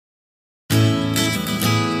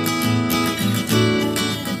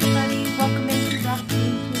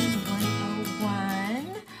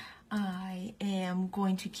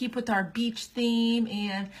going to keep with our beach theme,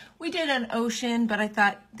 and we did an ocean, but I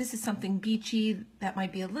thought this is something beachy that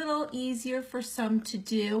might be a little easier for some to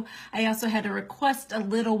do. I also had a request a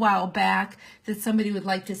little while back that somebody would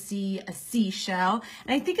like to see a seashell,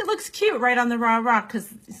 and I think it looks cute right on the raw rock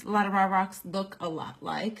because a lot of raw rocks look a lot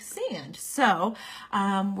like sand. So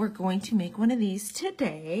we're going to make one of these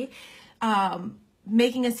today.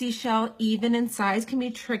 Making a seashell even in size can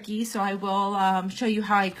be tricky, so I will show you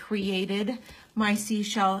how I created my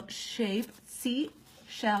seashell shape.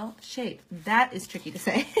 That is tricky to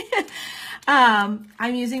say.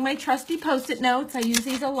 I'm using my trusty Post-it notes. I use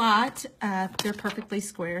these a lot. They're perfectly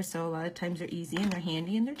square, so a lot of times they're easy and they're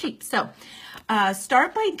handy and they're cheap. So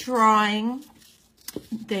start by drawing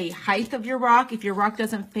the height of your rock. If your rock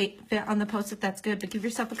doesn't fit on the Post-it, that's good, but give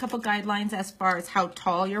yourself a couple guidelines as far as how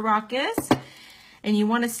tall your rock is. And you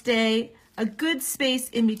want to stay a good space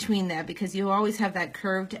in between that because you always have that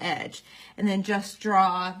curved edge. And then just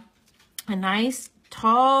draw a nice,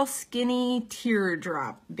 tall, skinny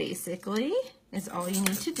teardrop, basically, is all you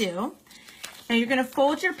need to do. Now you're going to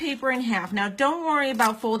fold your paper in half. Now don't worry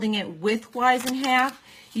about folding it widthwise in half.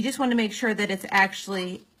 You just want to make sure that it's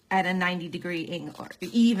actually at a 90-degree angle, or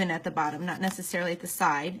even at the bottom, not necessarily at the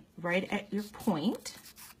side, right at your point,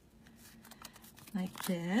 like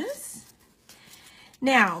this.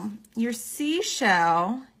 Now, your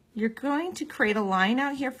seashell, you're going to create a line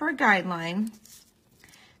out here for a guideline.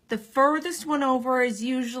 The furthest one over is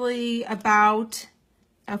usually about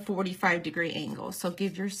a 45-degree angle. So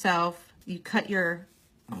give yourself, you cut your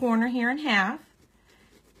corner here in half,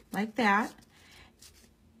 like that.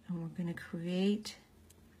 And we're going to create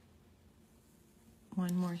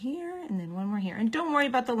one more here and then one more here. And don't worry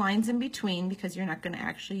about the lines in between because you're not going to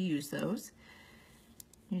actually use those.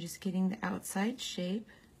 You're just getting the outside shape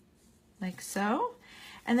like so.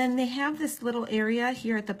 And then they have this little area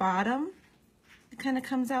here at the bottom. It kind of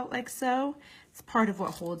comes out like so. It's part of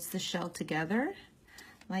what holds the shell together,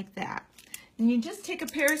 like that. And you just take a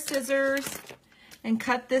pair of scissors and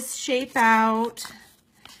cut this shape out,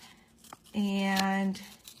 and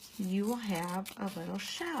you will have a little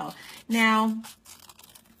shell. Now,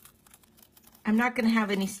 I'm not going to have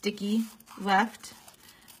any sticky left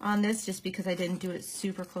on this just because I didn't do it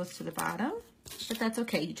super close to the bottom, but that's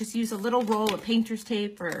okay. You just use a little roll of painter's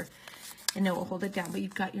tape and it will hold it down, but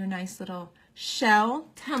you've got your nice little shell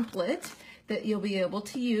template that you'll be able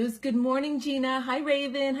to use. Good morning, Gina. Hi,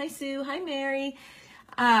 Raven. Hi, Sue. Hi, Mary.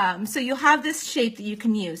 So you'll have this shape that you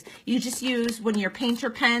can use. You just use one of your painter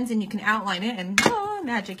pens and you can outline it, and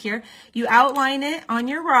magic here. You outline it on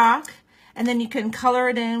your rock, and then you can color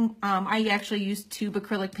it in. I actually use tube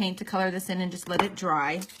acrylic paint to color this in and just let it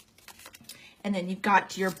dry. And then you've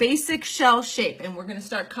got your basic shell shape, and we're going to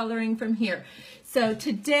start coloring from here. So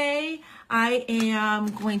today I am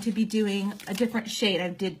going to be doing a different shade. I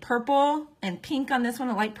did purple and pink on this one,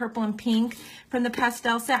 a light purple and pink from the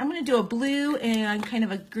pastel set. I'm going to do a blue and kind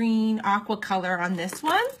of a green aqua color on this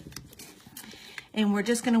one. And we're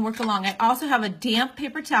just going to work along. I also have a damp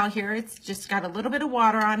paper towel here. It's just got a little bit of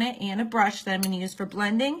water on it and a brush that I'm going to use for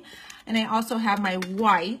blending. And I also have my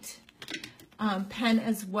white pen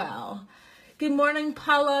as well. Good morning,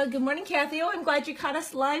 Paula. Good morning, Kathy. Oh, I'm glad you caught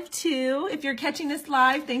us live too. If you're catching this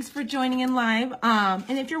live, thanks for joining in live.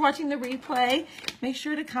 And if you're watching the replay, make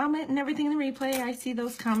sure to comment and everything in the replay. I see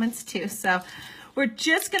those comments too. So we're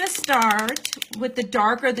just going to start with the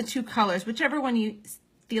darker of the two colors, whichever one you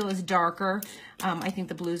feel is darker. I think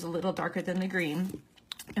the blue is a little darker than the green.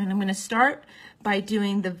 And I'm going to start by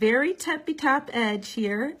doing the very tippy top edge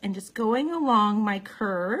here and just going along my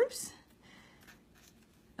curves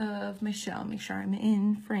of my shell. Make sure I'm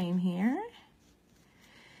in frame here.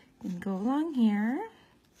 And go along here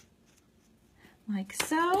like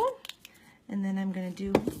so. And then I'm going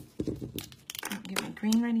to get my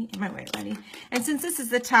green ready and my white ready. And since this is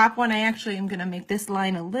the top one, I actually am going to make this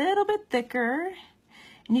line a little bit thicker.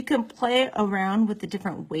 And you can play around with the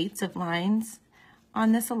different weights of lines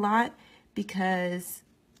on this a lot, because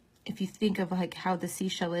if you think of like how the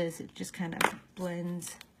seashell is, it just kind of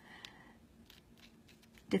blends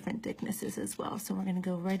different thicknesses as well. So we're going to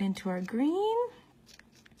go right into our green.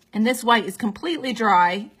 And this white is completely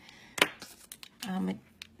dry.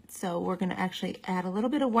 So we're going to actually add a little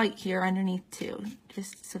bit of white here underneath too,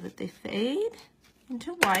 just so that they fade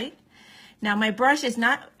into white. Now my brush is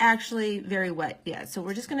not actually very wet yet, so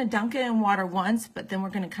we're just going to dunk it in water once, but then we're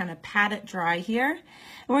going to kind of pat it dry here. And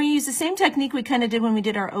we're going to use the same technique we kind of did when we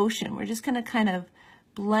did our ocean. We're just going to kind of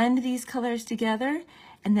blend these colors together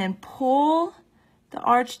and then pull the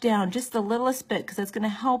arch down just the littlest bit, because that's going to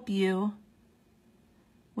help you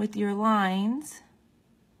with your lines,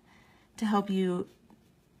 to help you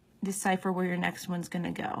decipher where your next one's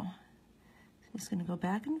gonna go. So just gonna go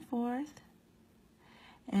back and forth.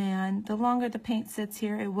 And the longer the paint sits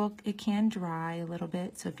here, it can dry a little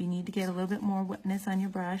bit. So if you need to get a little bit more wetness on your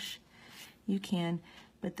brush, you can.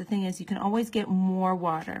 But the thing is, you can always get more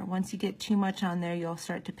water. Once you get too much on there, you'll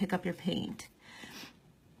start to pick up your paint.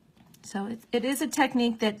 So it is a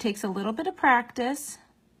technique that takes a little bit of practice.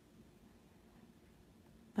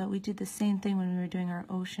 But we did the same thing when we were doing our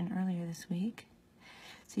ocean earlier this week.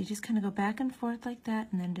 So you just kind of go back and forth like that,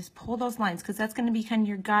 and then just pull those lines, because that's going to be kind of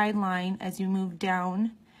your guideline as you move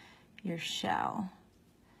down your shell.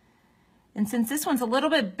 And since this one's a little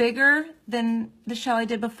bit bigger than the shell I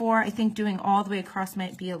did before, I think doing all the way across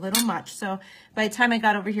might be a little much. So by the time I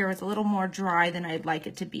got over here, it was a little more dry than I'd like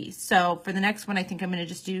it to be. So for the next one, I think I'm going to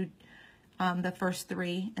just do the first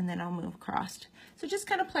 3, and then I'll move across. So just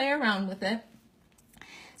kind of play around with it.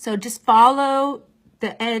 So just follow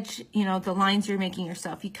the edge, you know, the lines you're making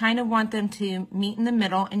yourself. You kind of want them to meet in the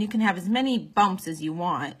middle, and you can have as many bumps as you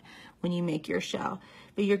want when you make your shell.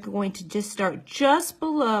 But you're going to just start just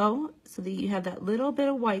below so that you have that little bit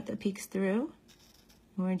of white that peeks through.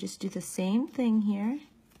 And we're going to just do the same thing here.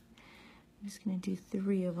 I'm just going to do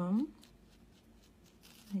 3 of them,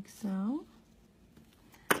 like so.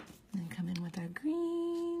 And then come in with our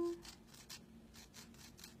green.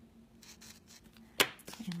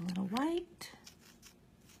 And a little white.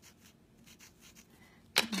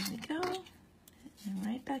 There we go. And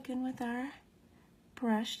right back in with our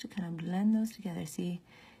brush to kind of blend those together. See,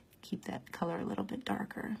 keep that color a little bit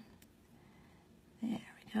darker. There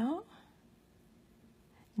we go.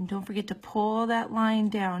 And don't forget to pull that line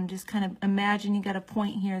down. Just kind of imagine you got a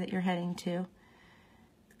point here that you're heading to,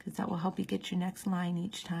 because that will help you get your next line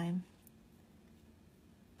each time.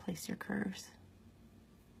 Place your curves.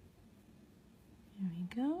 There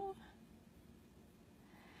we go.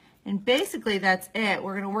 And basically that's it.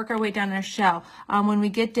 We're going to work our way down our shell. When we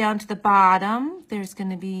get down to the bottom, there's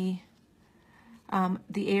going to be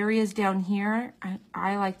the areas down here.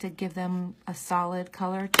 I like to give them a solid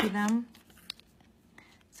color to them.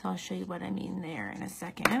 So I'll show you what I mean there in a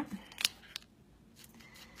second.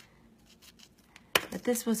 But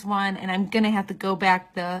this was one, and I'm going to have to go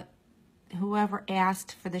back. Whoever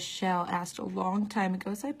asked for the shell asked a long time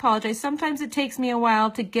ago, so I apologize. Sometimes it takes me a while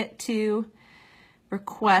to get to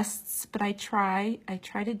requests, but I try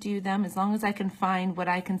to do them as long as I can find what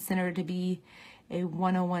I consider to be a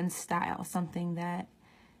 101 style, something that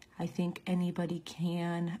I think anybody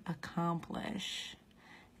can accomplish.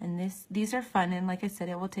 And these are fun, and like I said,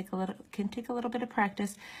 it will can take a little bit of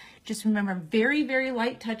practice. Just remember, very, very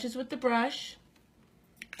light touches with the brush.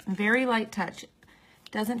 Very light touch.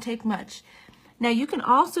 Doesn't take much. Now you can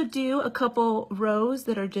also do a couple rows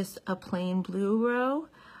that are just a plain blue row.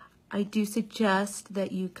 I do suggest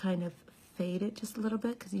that you kind of fade it just a little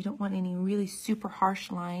bit, because you don't want any really super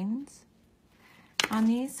harsh lines on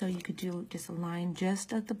these. So you could do just a line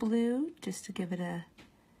just of the blue, just to give it a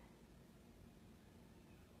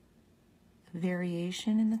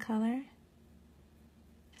variation in the color.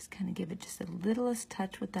 Just kind of give it just the littlest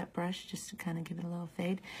touch with that brush, just to kind of give it a little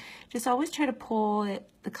fade. Just always try to pull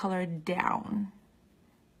the color down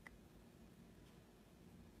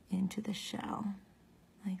into the shell,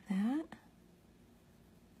 like that.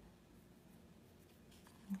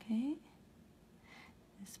 Okay.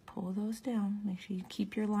 Just pull those down. Make sure you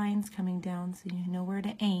keep your lines coming down so you know where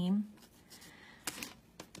to aim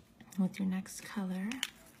with your next color.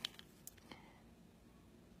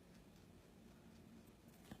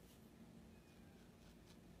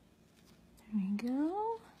 There we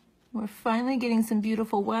go. We're finally getting some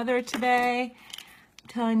beautiful weather today. I'm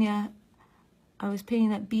telling you, I was painting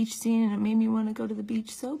that beach scene and it made me want to go to the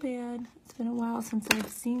beach so bad. It's been a while since I've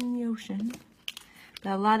seen the ocean.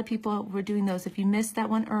 But a lot of people were doing those. If you missed that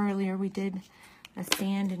one earlier, we did a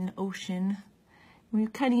sand and ocean. We were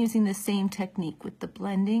kind of using the same technique with the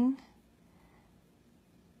blending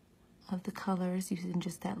of the colors, using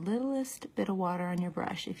just that littlest bit of water on your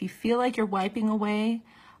brush. If you feel like you're wiping away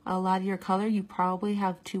a lot of your color, you probably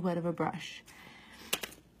have too wet of a brush.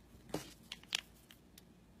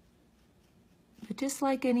 But just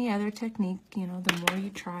like any other technique, you know, the more you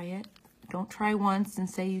try it, don't try once and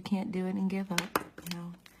say you can't do it and give up. You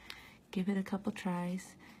know, give it a couple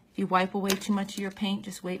tries. If you wipe away too much of your paint,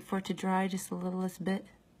 just wait for it to dry just the littlest bit,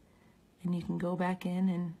 and you can go back in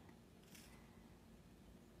and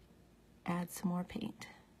add some more paint.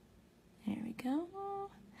 There we go.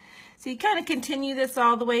 So you kind of continue this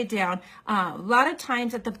all the way down. A lot of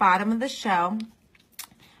times at the bottom of the shell,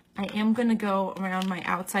 I am going to go around my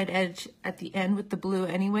outside edge at the end with the blue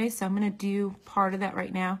anyway, so I'm going to do part of that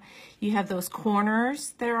right now. You have those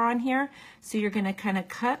corners that are on here, so you're going to kind of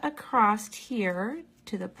cut across here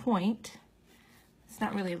to the point. It's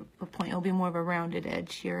not really a point, it'll be more of a rounded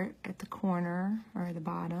edge here at the corner or the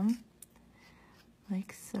bottom,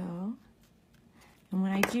 like so. And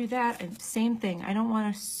when I do that, same thing, I don't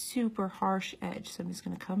want a super harsh edge, so I'm just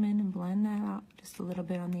going to come in and blend that out just a little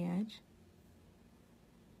bit on the edge.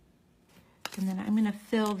 And then I'm going to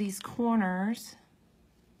fill these corners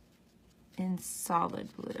in solid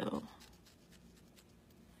blue,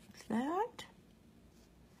 like that.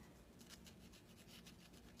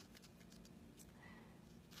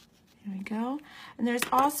 There we go. And there's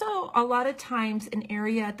also a lot of times an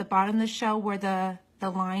area at the bottom of the shell where the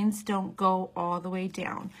lines don't go all the way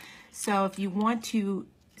down. So if you want to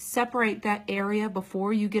separate that area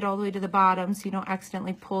before you get all the way to the bottom so you don't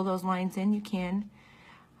accidentally pull those lines in, you can.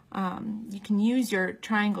 You can use your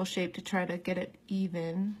triangle shape to try to get it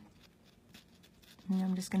even. And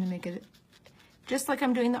I'm just going to make it just like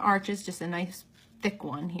I'm doing the arches, just a nice thick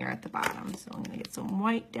one here at the bottom. So I'm going to get some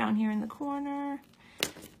white down here in the corner,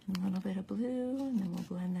 and a little bit of blue, and then we'll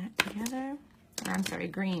blend that together. Or I'm sorry,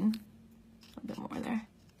 green. A little bit more there.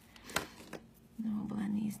 And then we'll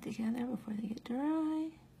blend these together before they get dry.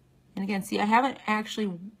 And again, see, I haven't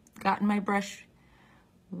actually gotten my brush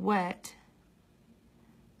wet.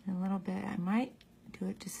 In a little bit, I might do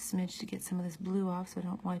it just a smidge to get some of this blue off so I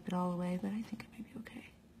don't wipe it all away, but I think it may be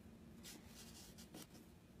okay.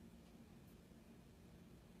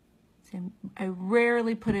 See, I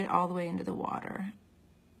rarely put it all the way into the water,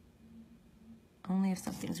 only if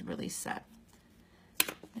something's really set.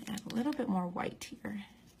 I add a little bit more white here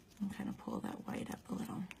and kind of pull that white up a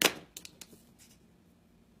little.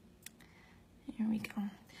 Here we go.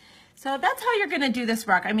 So that's how you're going to do this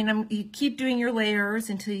rock. I mean, you keep doing your layers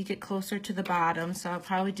until you get closer to the bottom. So I'll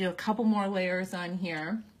probably do a couple more layers on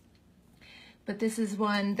here. But this is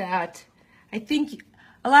one that I think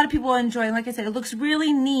a lot of people enjoy. Like I said, it looks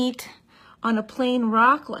really neat on a plain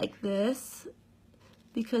rock like this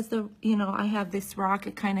because I have this rock.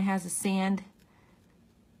 It kind of has a sand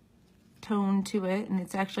tone to it, and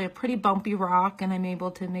it's actually a pretty bumpy rock, and I'm able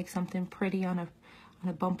to make something pretty on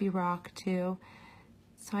a bumpy rock too.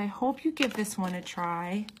 So I hope you give this one a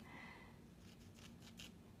try.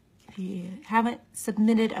 If you haven't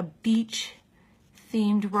submitted a beach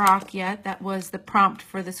themed rock yet, that was the prompt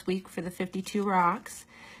for this week for the 52 rocks.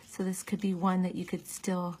 So this could be one that you could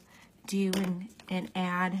still do and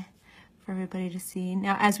add for everybody to see.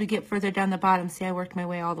 Now as we get further down the bottom, see I worked my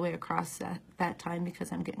way all the way across that time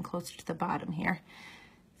because I'm getting closer to the bottom here.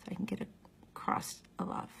 So I can get across a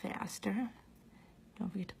lot faster.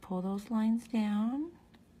 Don't forget to pull those lines down.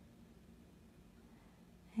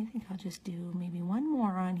 I think I'll just do maybe one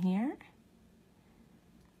more on here.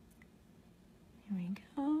 Here we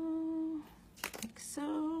go, like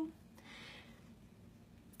so.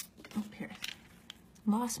 Oh, here.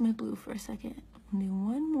 Lost my blue for a second. I'll do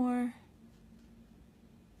one more.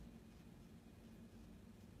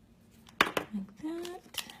 Like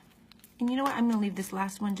that. And you know what? I'm going to leave this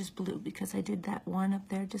last one just blue because I did that one up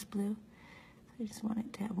there just blue. So I just want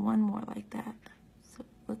it to have one more like that. So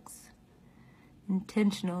it looks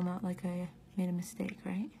intentional, not like I made a mistake,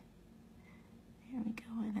 right? There we go.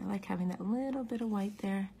 And I like having that little bit of white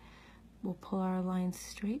there. We'll pull our lines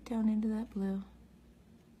straight down into that blue,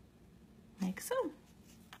 like so.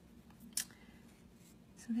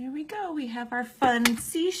 So there we go. We have our fun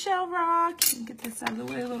seashell rock. Get this out of the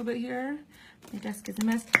way a little bit here. My desk is a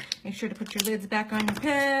mess. Make sure to put your lids back on your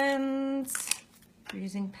pens. If you're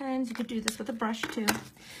using pens, you could do this with a brush too.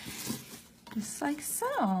 Just like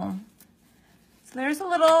so. So there's a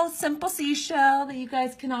little simple seashell that you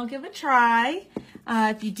guys can all give a try.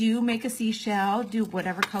 If you do make a seashell, do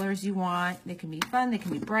whatever colors you want. They can be fun, they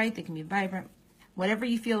can be bright, they can be vibrant, whatever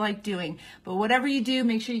you feel like doing. But whatever you do,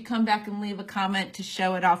 make sure you come back and leave a comment to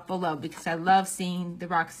show it off below because I love seeing the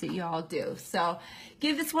rocks that you all do. So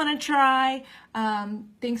give this one a try.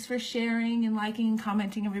 Thanks for sharing and liking and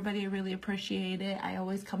commenting, everybody. I really appreciate it. I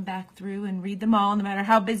always come back through and read them all, no matter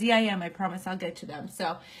how busy I am. I promise I'll get to them.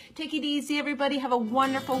 So take it easy, everybody. Have a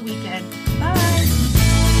wonderful weekend. Bye.